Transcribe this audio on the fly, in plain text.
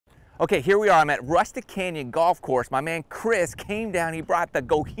Okay, here we are. I'm at Rustic Canyon Golf Course. My man Chris came down. He brought the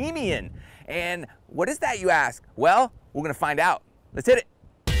Bohemian. And what is that, you ask? Well, we're gonna find out. Let's hit it.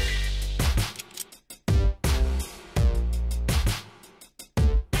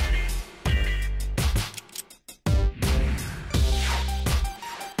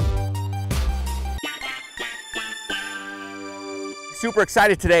 Super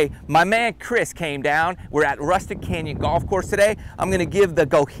excited today. My man Chris came down. We're at Rustic Canyon Golf Course today. I'm gonna give the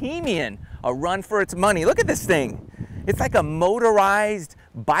Bohemian a run for its money. Look at this thing. It's like a motorized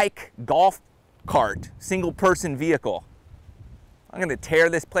bike golf cart, single person vehicle. I'm gonna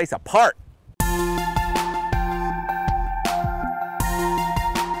tear this place apart.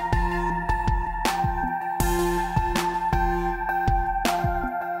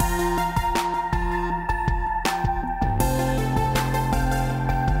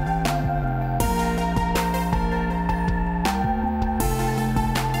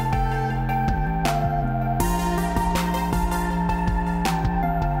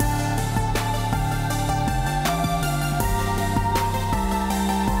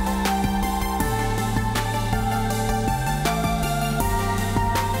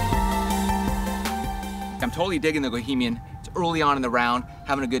 I'm totally digging the Bohemian. It's early on in the round,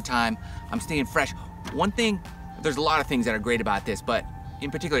 having a good time. I'm staying fresh. One thing, there's a lot of things that are great about this, but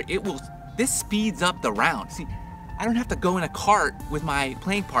in particular, this speeds up the round. See, I don't have to go in a cart with my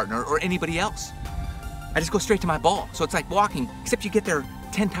playing partner or anybody else. I just go straight to my ball. So it's like walking, except you get there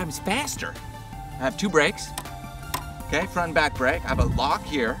 10 times faster. I have 2 brakes, okay, front and back brake. I have a lock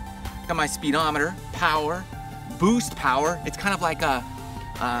here. Got my speedometer, power, boost power. It's kind of like a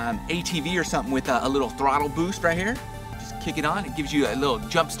ATV or something with a little throttle boost right here. Just kick it on, it gives you a little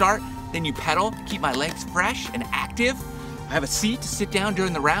jump start. Then you pedal, keep my legs fresh and active. I have a seat to sit down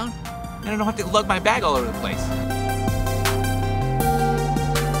during the round, and I don't have to lug my bag all over the place.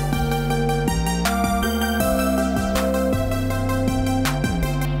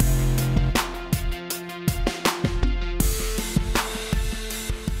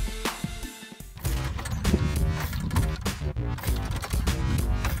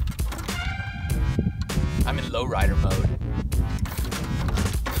 I'm in lowrider mode.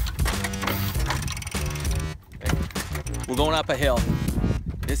 Okay. We're going up a hill.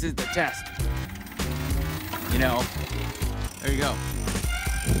 This is the test. You know, there you go.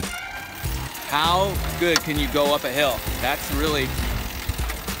 How good can you go up a hill? That's really,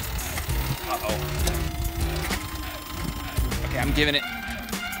 uh-oh. Okay, I'm giving it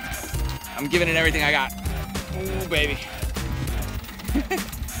everything I got. Ooh, baby.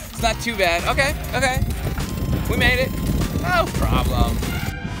 It's not too bad. Okay, okay. We made it. No problem.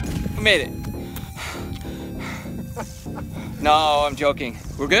 We made it. No, I'm joking.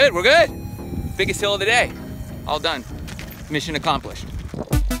 We're good, we're good. Biggest hill of the day. All done. Mission accomplished.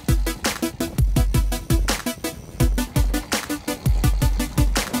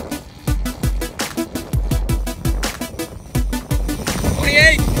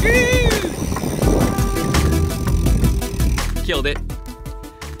 Killed it.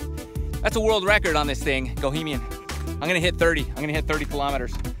 That's a world record on this thing, Bohemian. I'm gonna hit 30. I'm gonna hit 30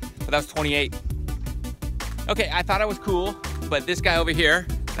 kilometers, but that was 28. Okay, I thought I was cool, but this guy over here,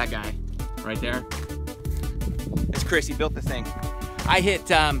 that guy right there, it's Chris, he built this thing. I hit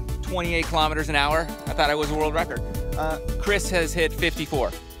 28 kilometers an hour. I thought I was a world record. Chris has hit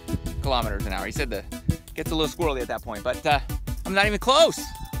 54 kilometers an hour. He said gets a little squirrely at that point, but I'm not even close.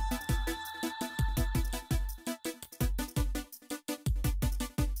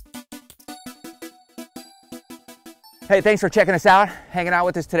 Hey, thanks for checking us out, hanging out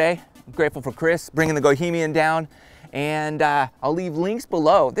with us today. I'm grateful for Chris bringing the Bohemian down, and I'll leave links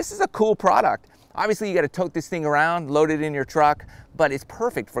below. This is a cool product. Obviously, you got to tote this thing around, load it in your truck, but it's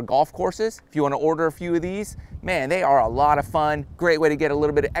perfect for golf courses. If you want to order a few of these, man, they are a lot of fun. Great way to get a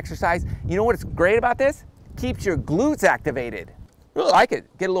little bit of exercise. You know what's great about this? Keeps your glutes activated. Really like it.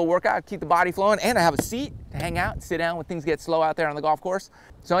 Get a little workout, keep the body flowing, and I have a seat to hang out and sit down when things get slow out there on the golf course.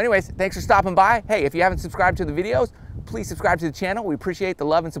 So anyways, thanks for stopping by. Hey, if you haven't subscribed to the videos, please subscribe to the channel. We appreciate the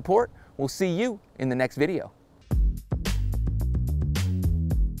love and support. We'll see you in the next video.